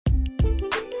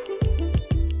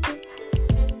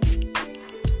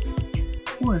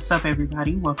What's up,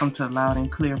 everybody? Welcome to Loud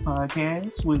and Clear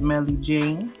Podcast with Melly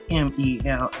Jane, MELLY.J_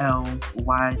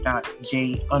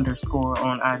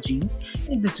 on IG.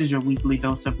 And this is your weekly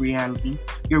dose of reality,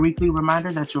 your weekly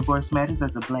reminder that your voice matters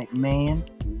as a black man,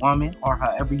 woman, or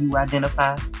however you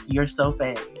identify yourself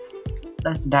as.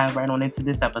 Let's dive right on into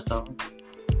this episode.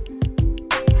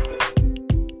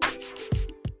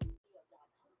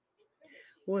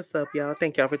 What's up, y'all?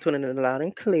 Thank y'all for tuning in Loud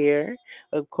and Clear.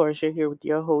 Of course, you're here with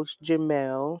your host,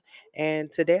 Jamel. And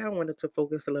today I wanted to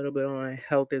focus a little bit on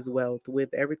health is wealth.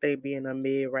 With everything being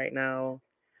amid right now,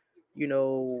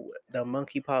 the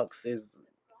monkeypox is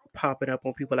popping up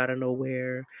on people out of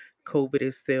nowhere. COVID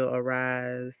is still a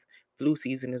rise. Flu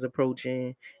season is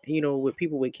approaching. And, with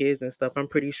people with kids and stuff, I'm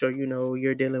pretty sure,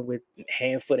 you're dealing with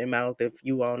hand, foot, and mouth if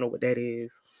you all know what that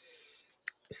is.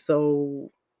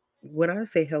 So, when I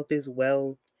say health is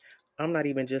wealth, I'm not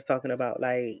even just talking about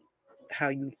like how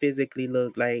you physically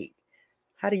look, like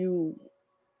how do you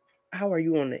how are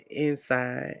you on the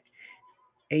inside?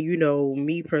 And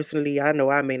me personally, I know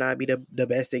I may not be the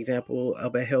best example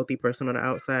of a healthy person on the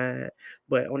outside,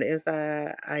 but on the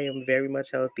inside, I am very much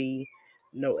healthy.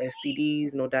 No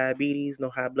STDs, no diabetes,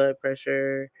 no high blood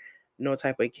pressure, no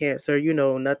type of cancer,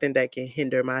 nothing that can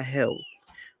hinder my health.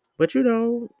 But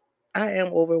I am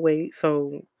overweight,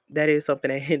 so that is something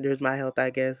that hinders my health, I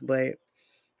guess, but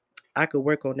I could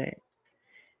work on that.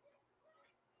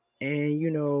 And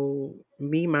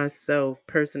me myself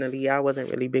personally, I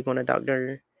wasn't really big on a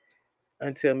doctor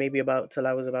until maybe about till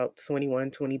I was about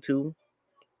 21, 22,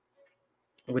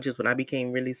 which is when I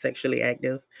became really sexually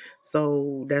active.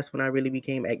 So that's when I really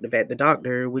became active at the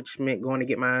doctor, which meant going to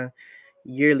get my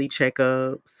yearly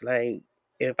checkups. Like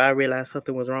if I realized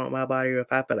something was wrong with my body or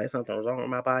if I felt like something was wrong with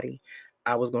my body,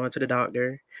 I was going to the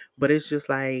doctor. But it's just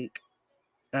like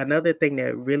another thing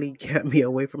that really kept me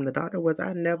away from the doctor was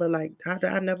I never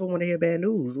want to hear bad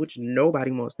news, which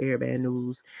nobody wants to hear bad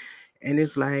news. And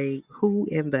it's like, who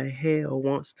in the hell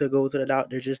wants to go to the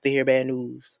doctor just to hear bad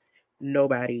news?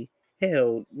 Nobody.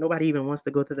 Hell, nobody even wants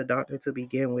to go to the doctor to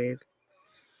begin with.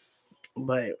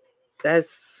 But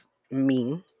that's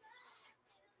me.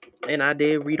 And I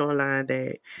did read online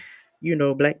that,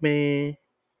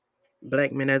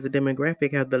 black men as a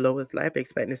demographic have the lowest life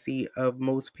expectancy of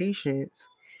most patients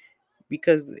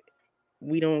because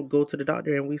we don't go to the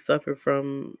doctor and we suffer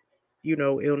from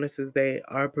illnesses that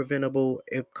are preventable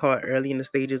if caught early in the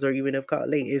stages, or even if caught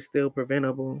late, it's still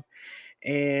preventable.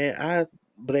 And I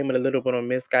blame it a little bit on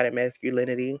misguided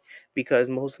masculinity because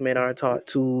most men are taught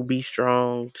to be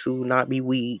strong, to not be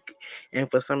weak. And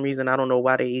for some reason, I don't know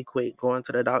why they equate going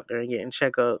to the doctor and getting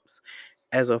checkups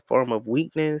as a form of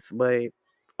weakness, but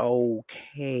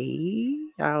okay,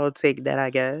 I'll take that, I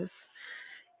guess.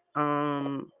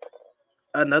 um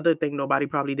Another thing nobody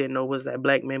probably didn't know was that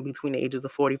black men between the ages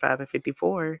of 45 and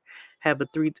 54 have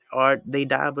they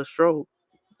die of a stroke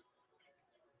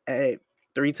at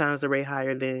 3 times the rate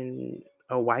higher than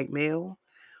a white male,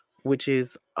 which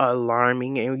is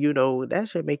alarming. And that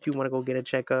should make you want to go get a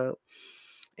checkup.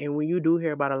 And when you do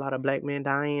hear about a lot of black men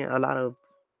dying, a lot of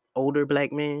older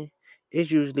black men,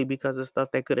 it's usually because of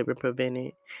stuff that could have been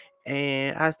prevented.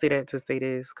 And I say that to say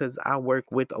this because I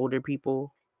work with older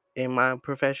people in my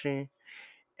profession.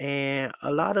 And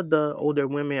a lot of the older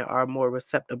women are more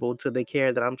receptible to the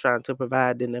care that I'm trying to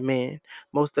provide than the men.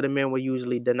 Most of the men will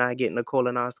usually deny getting a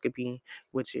colonoscopy,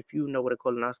 which if you know what a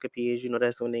colonoscopy is,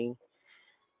 that's when they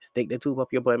stick the tube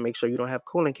up your butt and make sure you don't have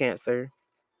colon cancer.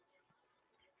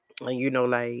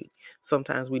 And like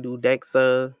sometimes we do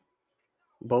DEXA,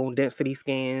 bone density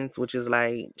scans, which is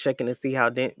like checking to see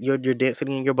how your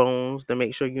density in your bones to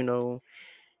make sure you're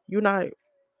not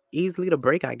easily to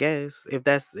break, I guess. If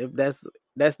that's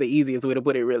the easiest way to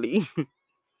put it, really.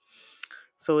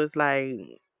 So it's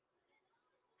like,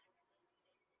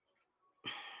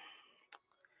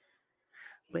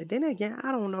 but then again,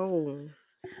 I don't know.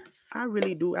 I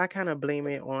really do. I kind of blame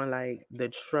it on like the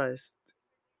trust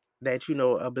that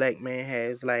a black man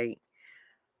has. Like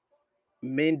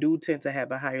men do tend to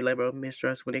have a higher level of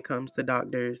mistrust when it comes to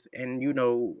doctors, and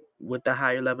with the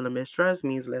higher level of mistrust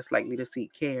means less likely to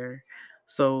seek care.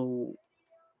 So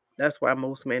that's why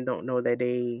most men don't know that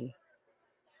they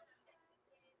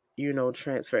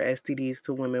transfer STDs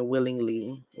to women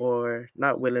willingly, or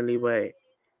not willingly, but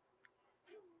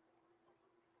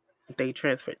they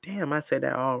transfer. Damn, I said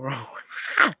that all wrong.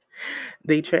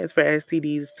 They transfer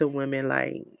STDs to women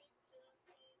like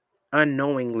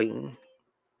unknowingly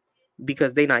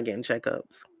because they not getting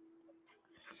checkups.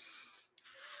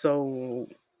 So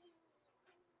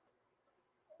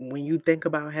when you think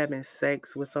about having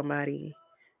sex with somebody,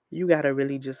 you gotta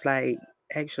really just like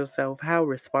ask yourself how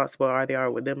responsible are they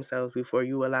are with themselves before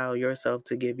you allow yourself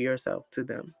to give yourself to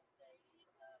them.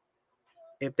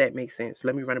 If that makes sense.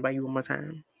 Let me run it by you one more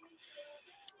time.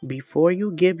 Before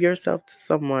you give yourself to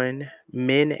someone,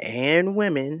 men and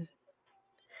women,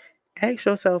 ask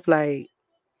yourself, like,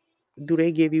 do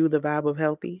they give you the vibe of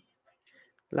healthy?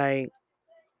 Like,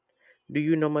 do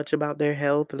you know much about their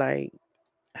health? Like,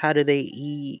 how do they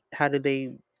eat? How do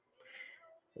they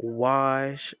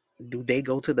wash? Do they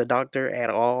go to the doctor at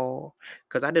all?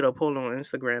 Because I did a poll on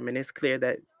Instagram and it's clear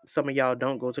that some of y'all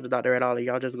don't go to the doctor at all. And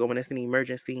y'all just go when it's an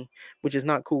emergency, which is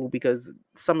not cool because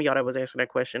some of y'all that was answering that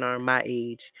question are my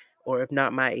age, or if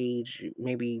not my age,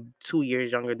 maybe 2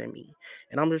 years younger than me.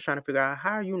 And I'm just trying to figure out,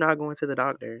 how are you not going to the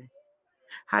doctor?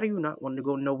 How do you not want to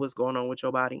go know what's going on with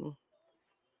your body?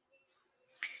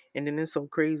 And then it's so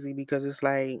crazy because it's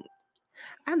like,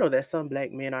 I know that some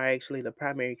black men are actually the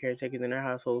primary caretakers in their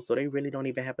household, so they really don't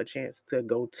even have a chance to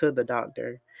go to the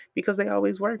doctor because they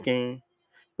always working,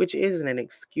 which isn't an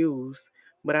excuse.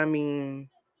 But I mean,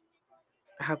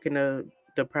 how can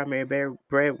the primary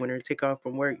breadwinner take off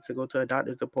from work to go to a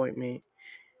doctor's appointment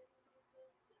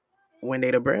when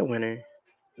they the breadwinner?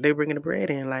 They bringing the bread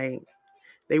in, like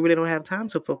they really don't have time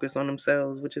to focus on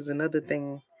themselves, which is another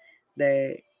thing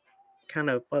that kind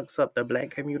of fucks up the black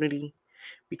community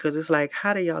because it's like,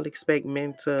 how do y'all expect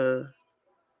men to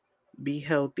be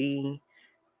healthy,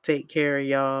 take care of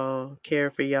y'all,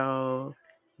 care for y'all,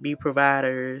 be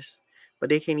providers, but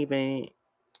they can't even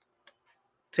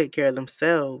take care of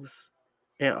themselves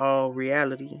in all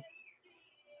reality?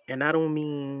 And I don't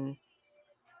mean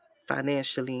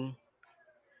financially,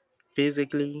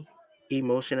 physically,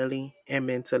 emotionally, and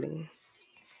mentally.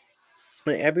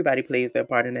 And everybody plays their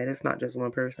part in that. It's not just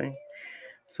one person.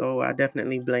 So I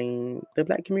definitely blame the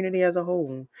black community as a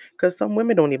whole. Because some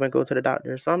women don't even go to the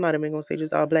doctor. So I'm not even going to say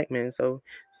just all black men. So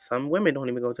some women don't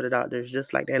even go to the doctors.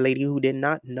 Just like that lady who did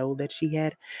not know that she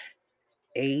had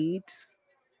AIDS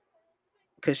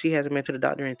because she hasn't been to the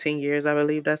doctor in 10 years, I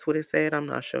believe that's what it said. I'm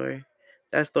not sure.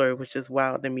 That story was just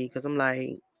wild to me because I'm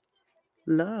like,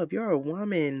 love, you're a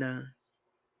woman.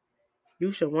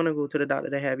 You should want to go to the doctor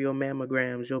to have your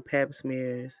mammograms, your pap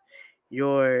smears,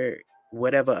 your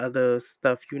whatever other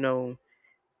stuff,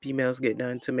 females get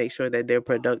done to make sure that their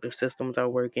productive systems are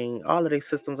working. All of these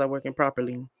systems are working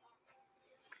properly.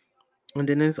 And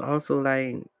then it's also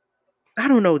like, I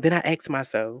don't know. Then I ask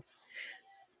myself,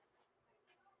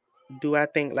 do I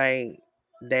think like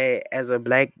that as a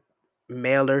black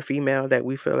male or female that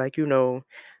we feel like,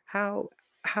 how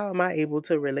how am I able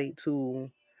to relate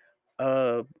to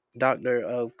a doctor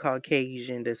of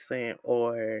Caucasian descent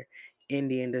or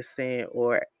Indian descent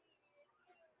or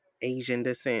Asian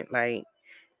descent? Like,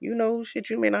 shit,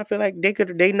 you may not feel like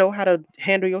they know how to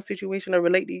handle your situation or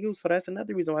relate to you. So that's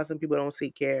another reason why some people don't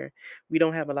seek care. We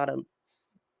don't have a lot of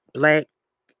black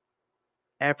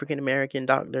African American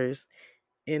doctors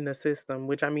in the system,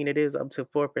 which I mean it is up to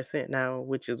 4% now,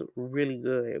 which is really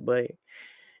good, but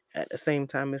at the same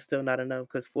time it's still not enough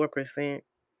because 4%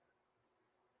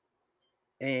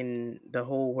 in the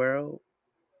whole world,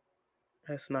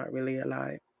 that's not really a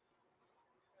lot.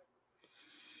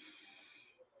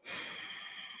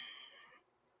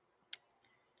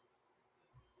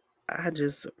 I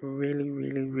just really,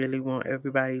 really, really want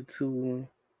everybody to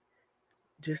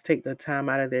just take the time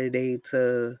out of their day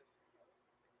to,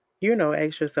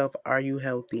 ask yourself, are you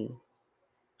healthy?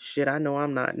 Shit, I know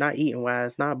I'm not eating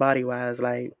wise, not body wise,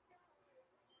 like,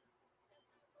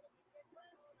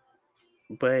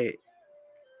 but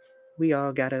we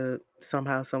all gotta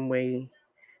somehow, some way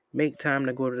make time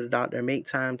to go to the doctor, make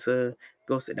time to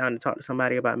go sit down and talk to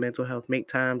somebody about mental health, make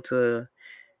time to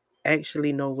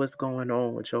actually know what's going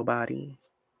on with your body.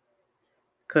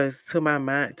 Cause to my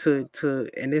mind,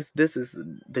 and this is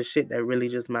the shit that really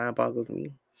just mind boggles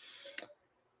me.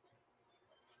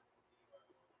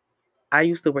 I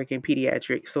used to work in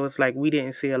pediatrics, so it's like we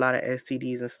didn't see a lot of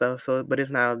STDs and stuff. So, but it's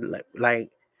now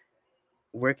like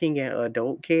working in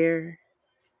adult care,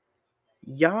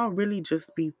 y'all really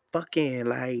just be fucking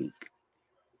like,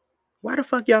 why the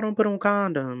fuck y'all don't put on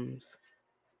condoms?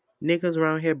 Niggas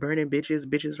around here burning bitches,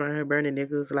 bitches around here burning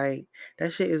niggas. Like,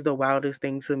 that shit is the wildest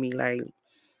thing to me. Like,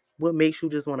 what makes you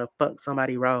just want to fuck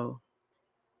somebody raw?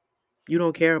 You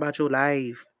don't care about your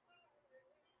life.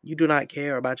 You do not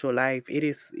care about your life. It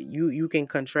is you can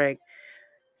contract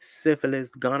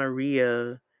syphilis,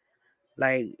 gonorrhea,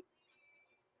 like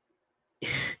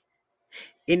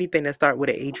anything that start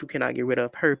with an H you cannot get rid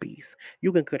of. Herpes.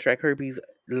 You can contract herpes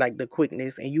like the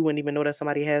quickness and you wouldn't even know that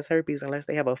somebody has herpes unless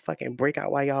they have a fucking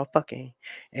breakout while y'all fucking.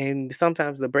 And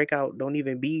sometimes the breakout don't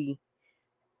even be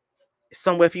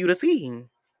somewhere for you to see.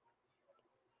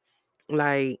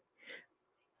 Like,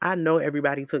 I know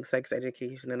everybody took sex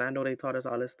education and I know they taught us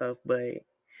all this stuff, but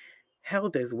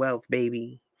health is wealth,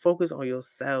 baby. Focus on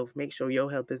yourself. Make sure your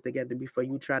health is together before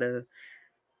you try to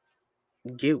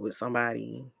get with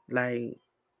somebody. Like,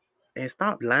 and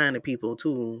stop lying to people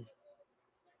too.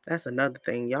 That's another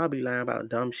thing. Y'all be lying about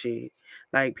dumb shit.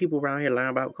 Like people around here lying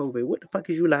about COVID. What the fuck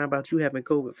is you lying about you having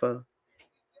COVID for?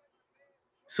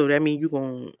 So that mean you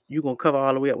gonna cover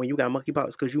all the way up when you got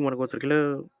monkeypox because you want to go to the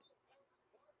club?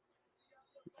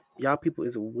 Y'all people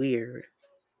is weird.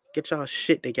 Get y'all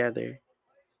shit together.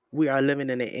 We are living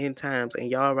in the end times and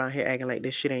y'all around here acting like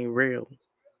this shit ain't real.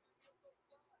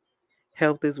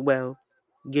 Health is wealth.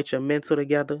 Get your mental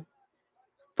together.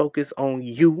 Focus on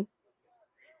you.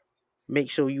 Make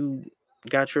sure you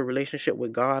got your relationship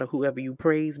with God or whoever you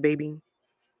praise, baby.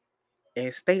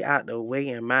 And stay out the way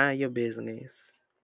and mind your business.